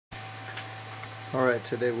Alright,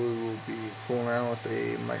 today we will be fooling around with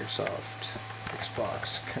a Microsoft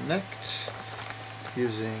Xbox Kinect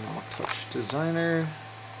using Touch Designer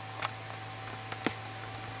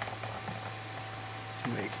to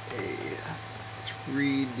make a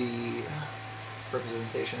 3D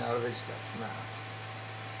representation out of its depth map.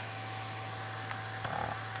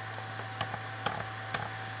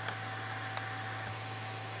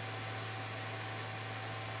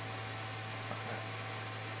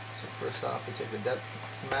 First off, we take the depth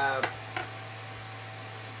map.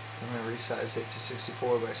 I'm going to resize it to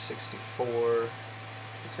 64 by 64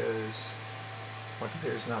 because my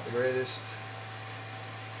computer is not the greatest.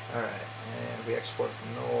 Alright, and we export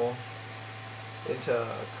from null into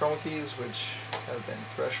chroma keys, which have been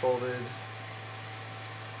thresholded.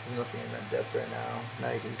 There's nothing in that depth right now.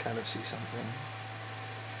 Now you can kind of see something.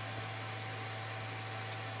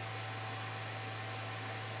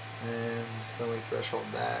 And then we threshold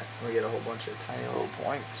that, and we get a whole bunch of tiny little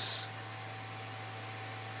points.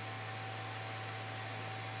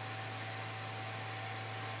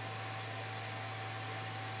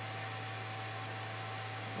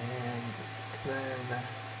 And then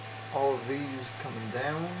all of these coming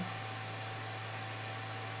down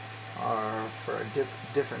are for a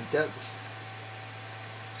different depth.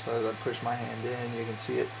 So as I push my hand in, you can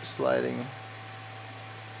see it sliding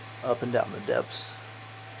up and down the depths.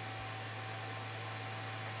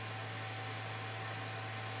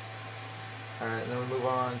 Alright, then we move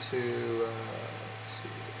on to let's see,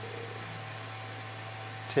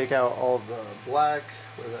 take out all of the black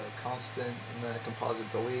with a constant and then a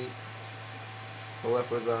composite delete. We're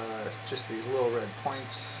left with just these little red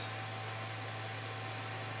points.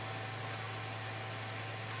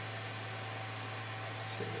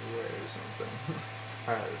 Let's see, where is something?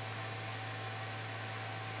 Alright.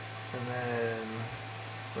 And then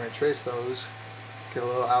we're going to trace those, get a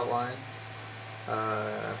little outline.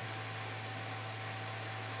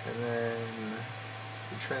 And then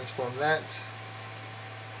we transform that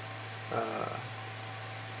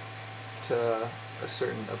to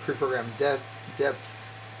a pre-programmed depth,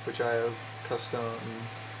 which I have custom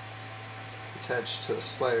attached to the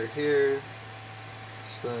slider here.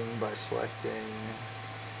 So then by selecting,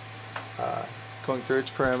 going through its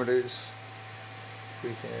parameters,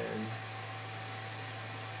 we can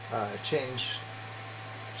change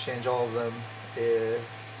all of them in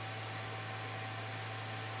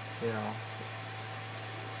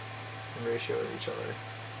ratio with each other.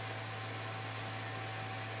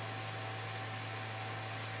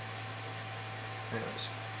 Anyways.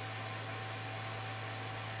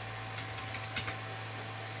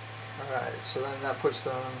 Alright, so then that puts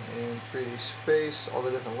them in 3D space, all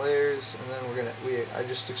the different layers, and then I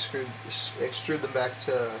just extrude them back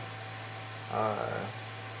to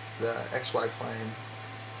the XY plane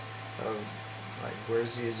of like where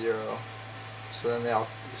Z is 0. So then they all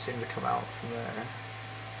seem to come out from there.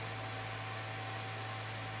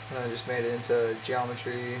 And I just made it into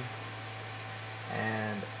geometry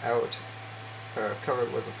and cover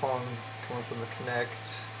it with a phone coming from the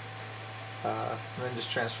Kinect. And then just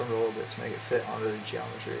transform it a little bit to make it fit onto the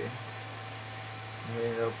geometry. And we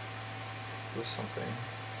end up with something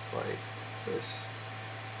like this.